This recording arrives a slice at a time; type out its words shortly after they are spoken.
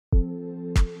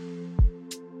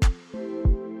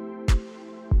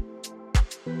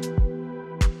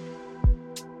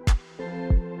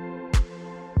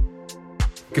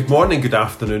Good morning, good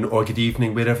afternoon, or good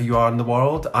evening, wherever you are in the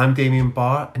world. I'm Damien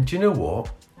Barr, and do you know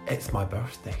what? It's my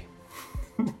birthday.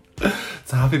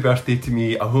 So happy birthday to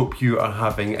me. I hope you are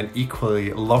having an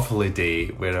equally lovely day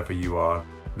wherever you are.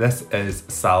 This is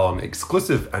Salon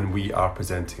exclusive, and we are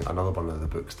presenting another one of the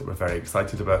books that we're very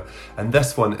excited about. And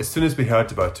this one, as soon as we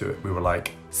heard about it, we were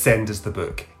like, send us the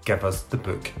book, give us the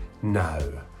book now.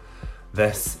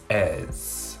 This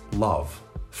is Love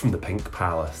from the Pink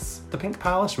Palace. The Pink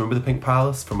Palace, remember the Pink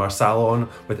Palace from our salon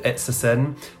with It's a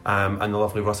Sin and the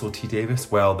lovely Russell T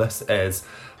Davies? Well, this is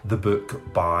the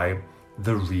book by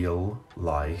the real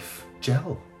life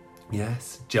Jill.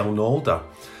 Yes, Jill Nalder.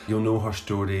 You'll know her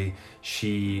story.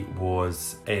 She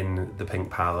was in the Pink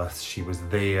Palace. She was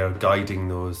there guiding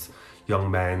those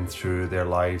young men through their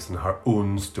lives and her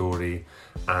own story,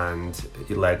 and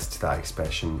it led to that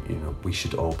expression, we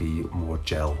should all be more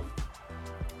Jill.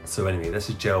 So anyway, this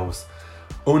is Jill's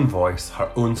own voice, her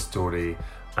own story,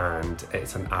 and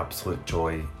it's an absolute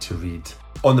joy to read.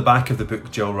 On the back of the book,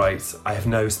 Jill writes, I have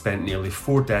now spent nearly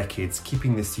 4 decades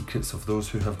keeping the secrets of those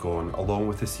who have gone, along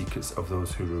with the secrets of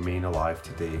those who remain alive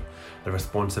today. The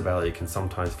responsibility can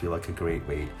sometimes feel like a great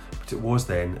weight, but it was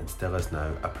then and still is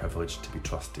now a privilege to be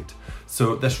trusted.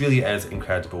 So this really is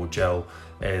incredible. Jill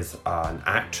is an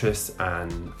actress,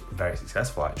 and very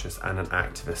successful actress, and an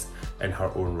activist in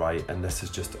her own right, and this is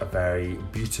just a very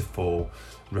beautiful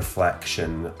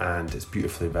reflection, and it's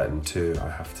beautifully written too, I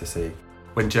have to say.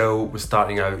 When Jill was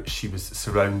starting out, she was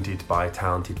surrounded by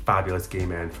talented, fabulous gay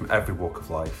men from every walk of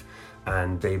life,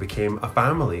 and they became a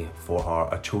family for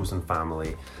her, a chosen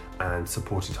family, and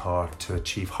supported her to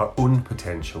achieve her own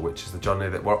potential, which is the journey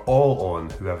that we're all on,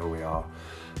 whoever we are.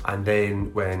 And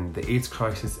then when the AIDS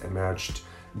crisis emerged,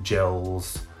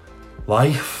 Jill's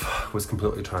life was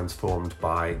completely transformed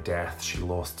by death. She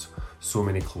lost so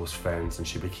many close friends, and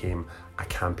she became a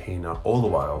campaigner, all the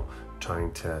while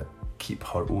trying to keep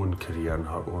her own career and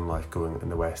her own life going in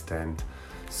the West End.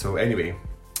 So anyway,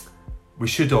 we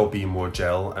should all be more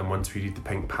Jill, and once we read The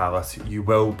Pink Palace, you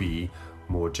will be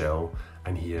more Jill.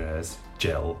 And here is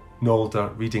Jill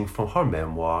Nalder reading from her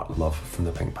memoir, Love from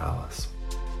the Pink Palace.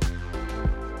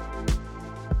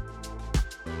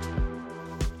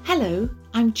 Hello,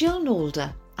 I'm Jill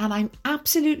Nalder, and I'm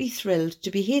absolutely thrilled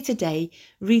to be here today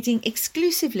reading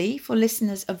exclusively for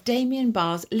listeners of Damien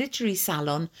Barr's Literary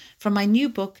Salon from my new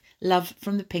book, Love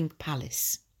from the Pink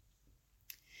Palace.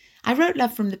 I wrote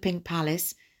Love from the Pink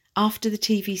Palace after the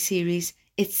TV series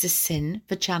It's a Sin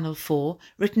for Channel 4,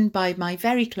 written by my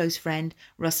very close friend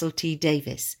Russell T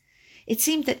Davies. It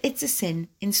seemed that It's a Sin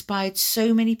inspired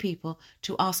so many people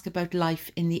to ask about life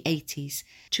in the 80s,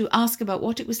 to ask about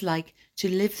what it was like to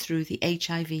live through the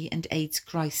HIV and AIDS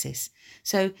crisis.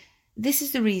 So this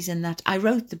is the reason that I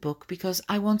wrote the book, because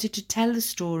I wanted to tell the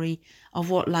story of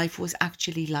what life was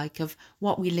actually like, of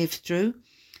what we lived through,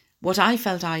 what I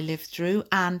felt I lived through,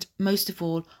 and most of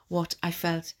all, what I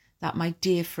felt that my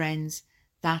dear friends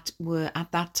that were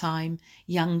at that time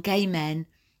young gay men,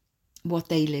 what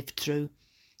they lived through.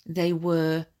 They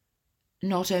were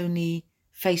not only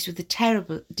faced with a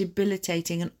terrible,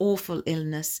 debilitating and awful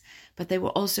illness, but they were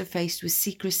also faced with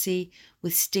secrecy,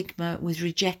 with stigma, with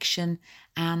rejection,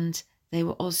 and they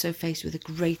were also faced with a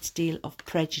great deal of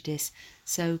prejudice.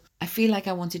 So I feel like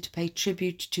I wanted to pay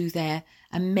tribute to their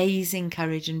amazing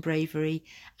courage and bravery,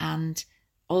 and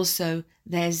also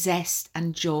their zest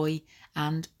and joy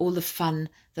and all the fun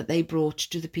that they brought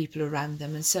to the people around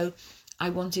them. And so I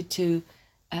wanted to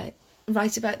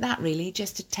write about that, really,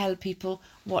 just to tell people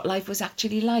what life was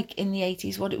actually like in the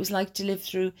 80s, what it was like to live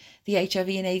through the HIV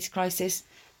and AIDS crisis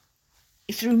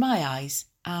through my eyes,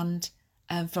 and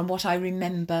from what I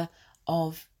remember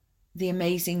of the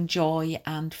amazing joy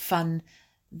and fun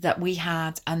that we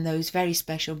had and those very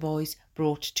special boys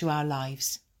brought to our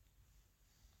lives.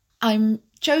 I'm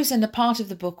chosen a part of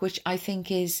the book which I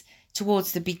think is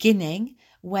towards the beginning,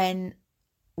 when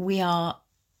we're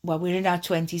in our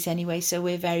 20s anyway, so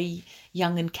we're very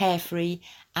young and carefree,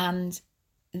 and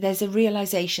there's a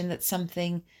realisation that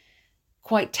something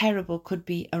quite terrible could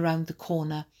be around the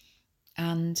corner.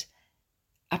 And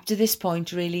up to this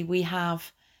point, really, we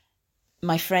have,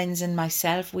 my friends and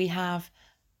myself, we have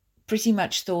pretty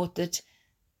much thought that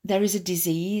there is a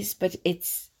disease, but it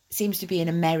seems to be in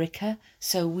America,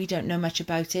 so we don't know much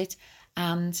about it.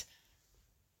 And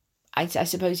I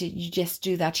suppose you just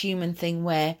do that human thing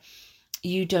where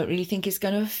you don't really think it's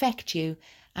going to affect you.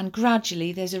 And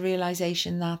gradually there's a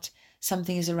realisation that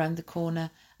something is around the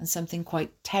corner, and something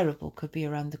quite terrible could be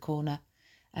around the corner.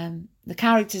 The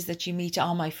characters that you meet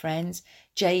are my friends.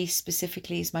 Jay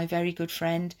specifically is my very good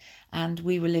friend, and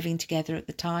we were living together at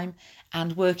the time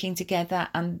and working together,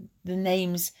 and the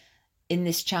names in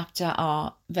this chapter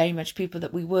are very much people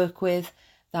that we work with,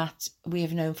 that we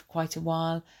have known for quite a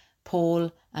while,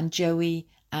 Paul and Joey,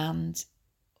 and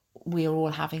we are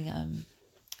all having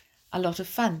a lot of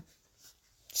fun.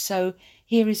 So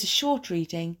here is a short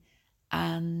reading,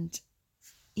 and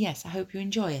yes, I hope you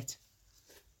enjoy it.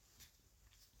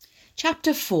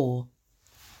 Chapter 4.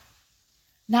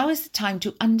 Now is the time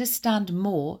to understand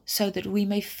more so that we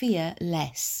may fear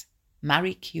less.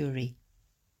 Marie Curie.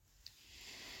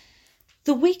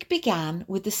 The week began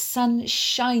with the sun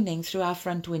shining through our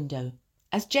front window.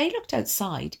 As Jay looked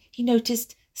outside, he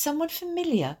noticed someone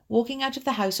familiar walking out of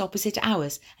the house opposite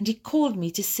ours, and he called me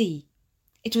to see.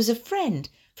 It was a friend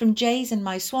from Jay's and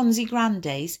my Swansea Grand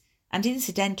days, and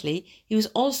incidentally, he was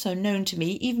also known to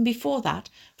me even before that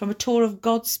from a tour of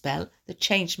Godspell that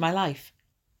changed my life.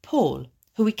 Paul,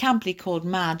 who we camply called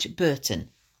Madge Burton.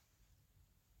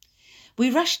 We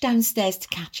rushed downstairs to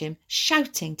catch him,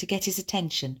 shouting to get his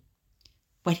attention.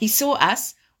 When he saw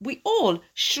us, we all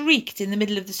shrieked in the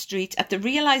middle of the street at the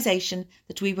realisation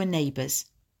that we were neighbours.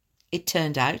 It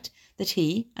turned out that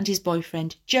he and his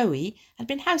boyfriend Joey had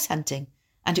been house hunting,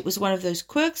 and it was one of those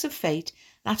quirks of fate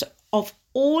that of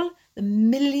all the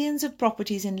millions of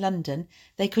properties in London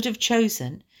they could have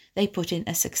chosen, they put in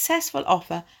a successful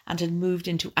offer and had moved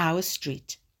into our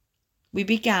street. We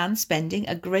began spending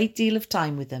a great deal of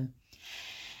time with them,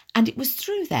 and it was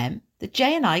through them that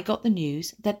Jay and I got the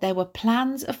news that there were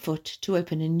plans afoot to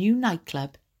open a new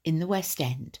nightclub in the West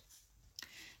End.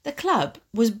 The club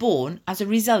was born as a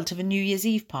result of a New Year's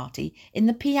Eve party in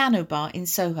the Piano Bar in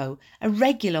Soho, a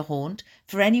regular haunt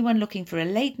for anyone looking for a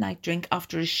late-night drink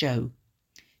after a show.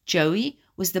 Joey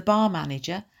was the bar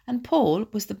manager and Paul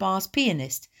was the bar's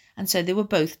pianist, and so they were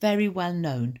both very well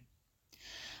known.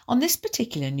 On this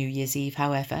particular New Year's Eve,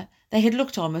 however, they had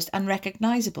looked almost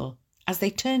unrecognisable, as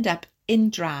they turned up in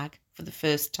drag for the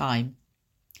first time.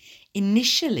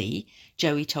 Initially,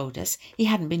 Joey told us he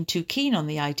hadn't been too keen on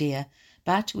the idea,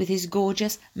 but with his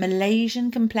gorgeous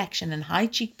Malaysian complexion and high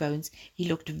cheekbones, he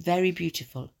looked very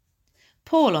beautiful.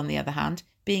 Paul, on the other hand,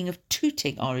 being of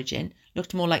Tooting origin,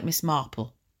 looked more like Miss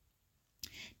Marple.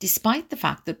 Despite the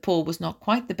fact that Paul was not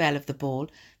quite the belle of the ball,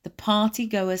 the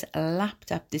party-goers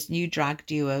lapped up this new drag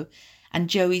duo, and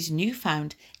Joey's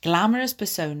newfound glamorous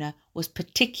persona was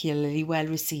particularly well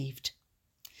received.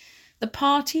 The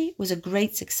party was a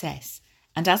great success,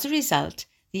 and as a result,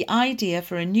 the idea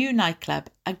for a new nightclub,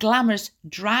 a glamorous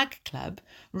drag club,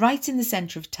 right in the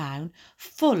centre of town,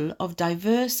 full of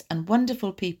diverse and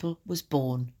wonderful people, was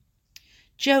born.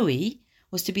 Joey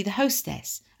was to be the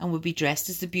hostess and would be dressed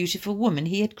as the beautiful woman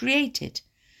he had created.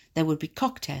 There would be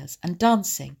cocktails and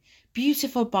dancing,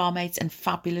 beautiful barmaids and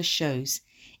fabulous shows.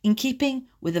 In keeping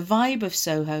with the vibe of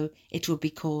Soho, it would be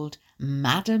called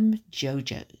Madame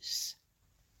Jojo's.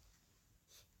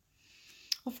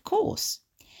 Of course,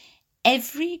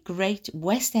 every great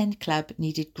West End club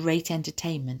needed great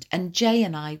entertainment, and Jay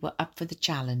and I were up for the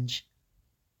challenge.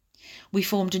 We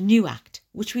formed a new act,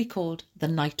 which we called the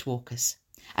Nightwalkers.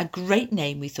 A great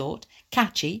name, we thought,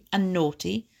 catchy and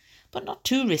naughty, but not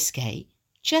too risque,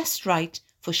 just right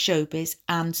for showbiz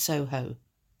and Soho.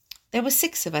 There were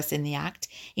 6 of us in the act,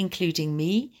 including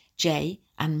me, Jay,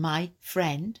 and my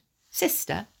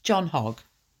sister, John Hogg.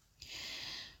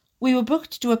 We were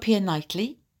booked to appear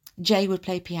nightly. Jay would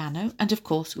play piano, and of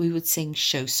course we would sing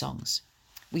show songs.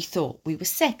 We thought we were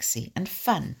sexy and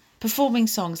fun, performing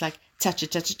songs like Touch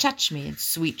It, Touch It, Touch Me and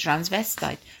Sweet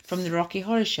Transvestite from the Rocky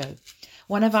Horror Show.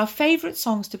 One of our favourite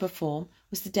songs to perform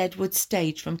was the Deadwood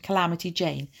Stage from Calamity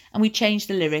Jane, and we changed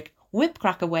the lyric Whip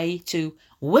Crack Away to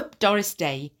Whip Doris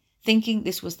Day, thinking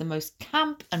this was the most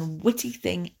camp and witty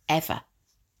thing ever.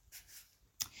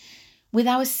 With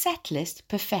our set list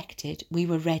perfected, we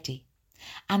were ready,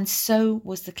 and so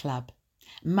was the club.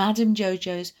 Madame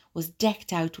Jojo's was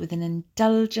decked out with an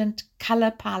indulgent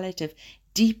colour palette of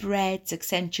deep reds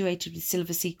accentuated with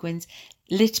silver sequins,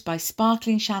 lit by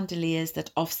sparkling chandeliers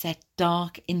that offset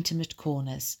dark, intimate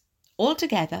corners.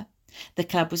 Altogether, the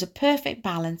club was a perfect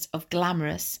balance of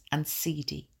glamorous and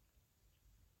seedy.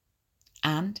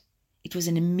 And it was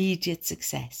an immediate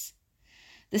success.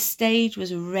 The stage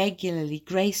was regularly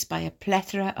graced by a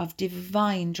plethora of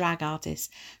divine drag artists,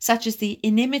 such as the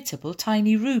inimitable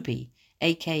Tiny Ruby,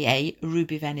 aka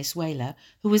Ruby Venezuela,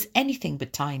 who was anything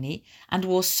but tiny and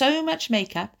wore so much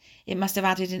makeup it must have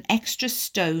added an extra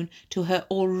stone to her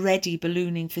already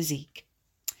ballooning physique.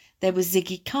 There was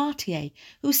Ziggy Cartier,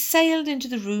 who sailed into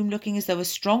the room looking as though a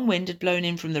strong wind had blown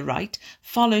in from the right,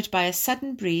 followed by a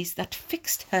sudden breeze that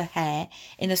fixed her hair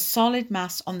in a solid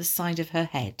mass on the side of her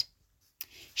head.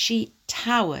 She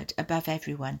towered above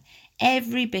everyone,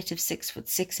 every bit of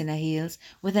 6'6" in her heels,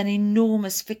 with an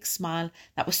enormous fixed smile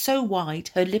that was so wide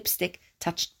her lipstick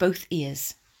touched both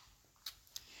ears.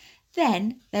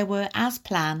 Then there were, as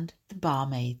planned, the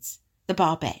barmaids, the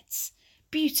barbettes,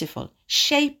 beautiful,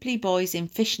 shapely boys in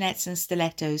fishnets and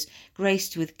stilettos,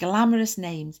 graced with glamorous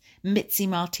names: Mitzi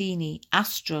Martini,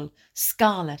 Astral,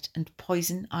 Scarlet and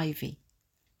Poison Ivy.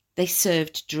 They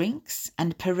served drinks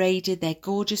and paraded their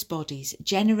gorgeous bodies,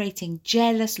 generating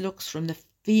jealous looks from the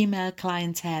female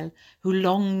clientele who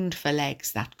longed for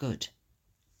legs that good.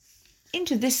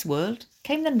 Into this world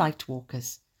came the night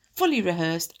walkers, fully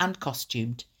rehearsed and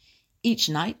costumed. Each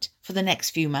night, for the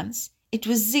next few months, it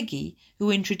was Ziggy who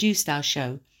introduced our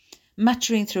show,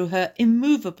 muttering through her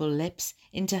immovable lips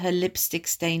into her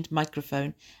lipstick-stained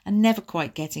microphone and never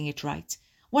quite getting it right.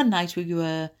 One night we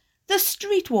were the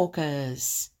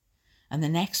Streetwalkers, and the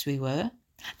next we were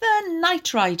the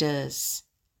Night Riders.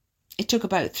 It took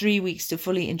about 3 weeks to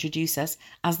fully introduce us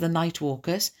as the Night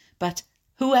Walkers, but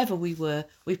whoever we were,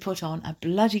 we put on a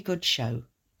bloody good show.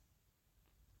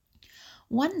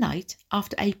 One night,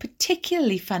 after a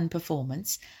particularly fun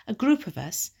performance, a group of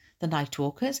us, the Night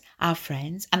Walkers, our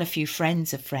friends, and a few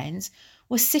friends of friends,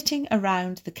 were sitting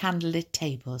around the candlelit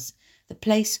tables. The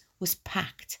place was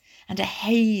packed, and a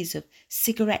haze of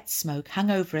cigarette smoke hung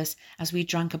over us as we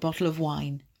drank a bottle of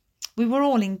wine. We were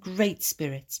all in great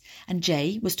spirits, and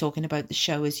Jay was talking about the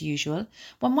show as usual,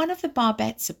 when one of the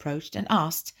barbettes approached and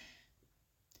asked,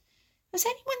 "Has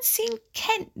anyone seen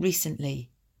Kent recently?"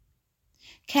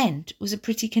 Kent was a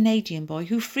pretty Canadian boy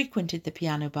who frequented the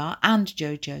piano bar and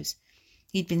Jojo's.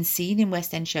 He'd been seen in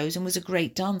West End shows and was a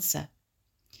great dancer.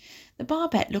 The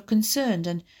barbette looked concerned,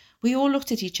 and we all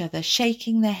looked at each other,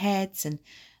 shaking their heads, and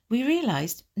we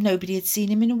realised nobody had seen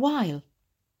him in a while.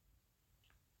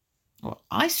 "Well,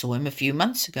 I saw him a few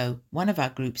months ago," one of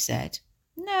our group said.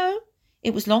 "No,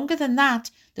 it was longer than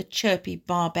that," the chirpy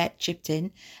barbette chipped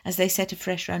in as they set a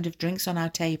fresh round of drinks on our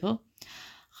table.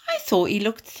 "I thought he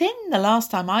looked thin the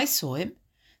last time I saw him,"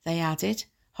 they added,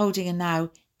 holding a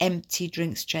now empty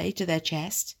drinks tray to their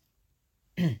chest.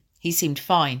 "He seemed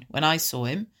fine when I saw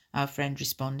him," our friend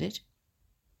responded.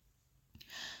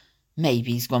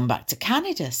 "Maybe he's gone back to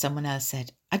Canada," someone else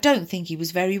said. "I don't think he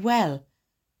was very well."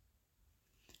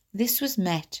 This was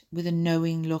met with a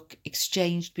knowing look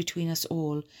exchanged between us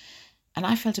all, and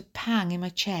I felt a pang in my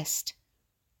chest.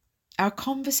 Our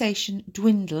conversation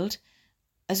dwindled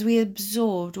as we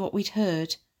absorbed what we'd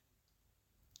heard.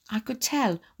 I could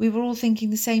tell we were all thinking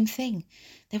the same thing.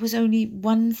 There was only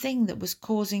one thing that was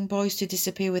causing boys to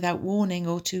disappear without warning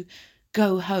or to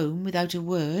go home without a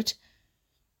word.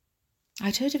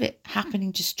 I'd heard of it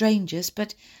happening to strangers,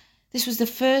 but this was the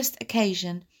first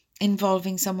occasion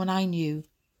involving someone I knew,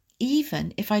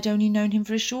 even if I'd only known him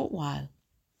for a short while.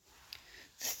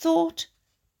 The thought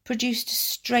produced a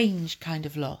strange kind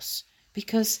of loss,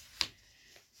 because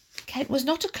Kent was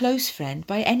not a close friend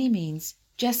by any means,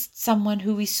 just someone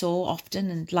who we saw often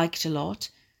and liked a lot,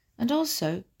 and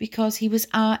also because he was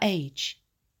our age.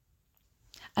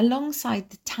 Alongside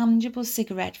the tangible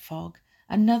cigarette fog,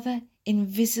 another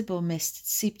invisible mist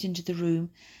seeped into the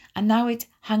room, and now it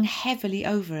hung heavily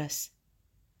over us.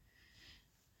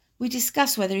 We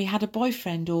discussed whether he had a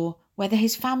boyfriend or whether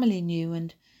his family knew,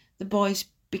 and the boys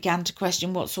began to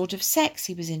question what sort of sex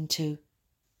he was into.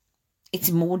 "It's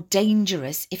more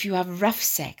dangerous if you have rough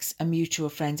sex," a mutual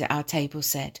friend at our table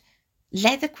said.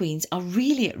 "Leather queens are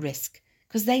really at risk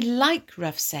because they like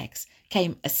rough sex,"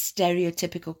 came a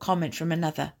stereotypical comment from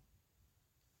another.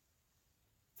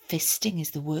 "Fisting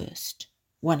is the worst,"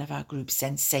 one of our group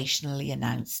sensationally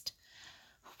announced.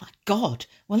 "Oh my God,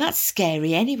 well that's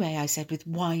scary anyway," I said with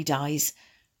wide eyes.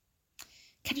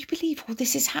 "Can you believe all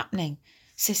this is happening?"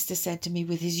 Sister said to me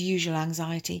with his usual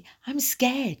anxiety. "I'm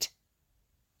scared."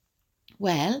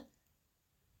 "Well,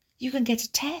 you can get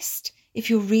a test if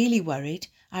you're really worried,"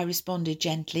 I responded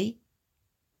gently.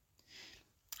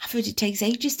 "I've heard it takes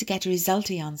ages to get a result,"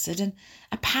 he answered, "and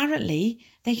apparently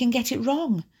they can get it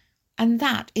wrong, and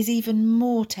that is even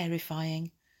more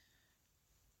terrifying."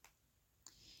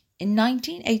 In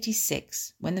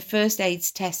 1986, when the first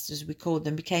AIDS tests, as we called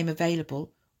them, became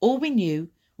available, all we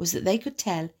knew was that they could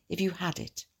tell if you had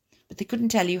it, but they couldn't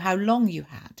tell you how long you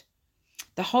had.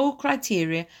 The whole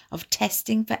criteria of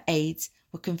testing for AIDS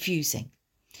were confusing.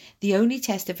 The only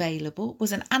test available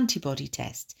was an antibody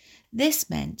test. This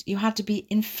meant you had to be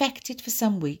infected for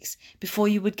some weeks before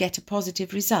you would get a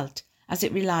positive result, as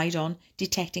it relied on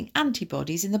detecting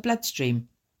antibodies in the bloodstream.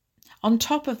 On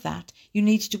top of that, you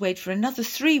needed to wait for another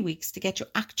 3 weeks to get your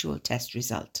actual test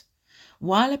result.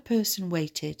 While a person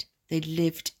waited, they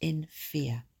lived in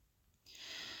fear.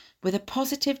 With a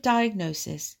positive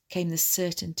diagnosis came the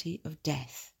certainty of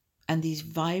death, and these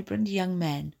vibrant young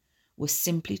men were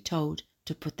simply told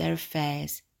to put their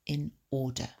affairs in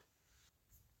order.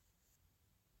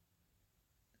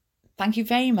 Thank you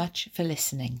very much for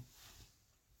listening.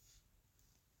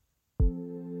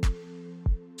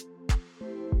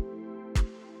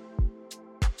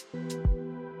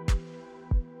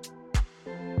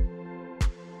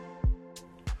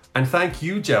 And thank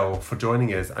you, Jill, for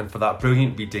joining us and for that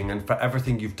brilliant reading and for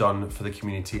everything you've done for the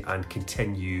community and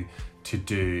continue to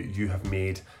do. You have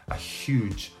made a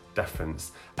huge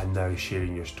difference, and now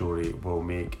sharing your story will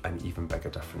make an even bigger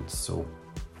difference. So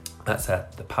that's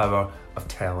it, the power of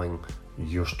telling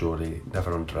your story.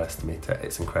 Never underestimate it,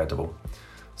 it's incredible.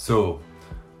 So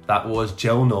that was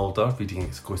Jill Nalder reading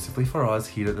exclusively for us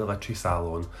here at the Literary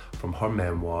Salon from her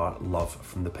memoir, Love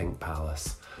from the Pink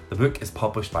Palace. The book is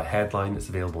published by Headline. It's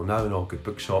available now in all good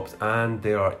bookshops, and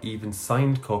there are even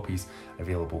signed copies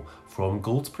available from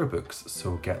Goldsborough Books,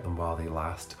 so get them while they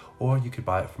last, or you could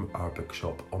buy it from our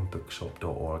bookshop on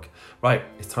bookshop.org. Right,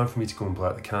 it's time for me to go and blow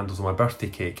out the candles on my birthday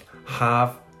cake.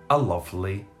 Have a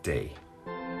lovely day.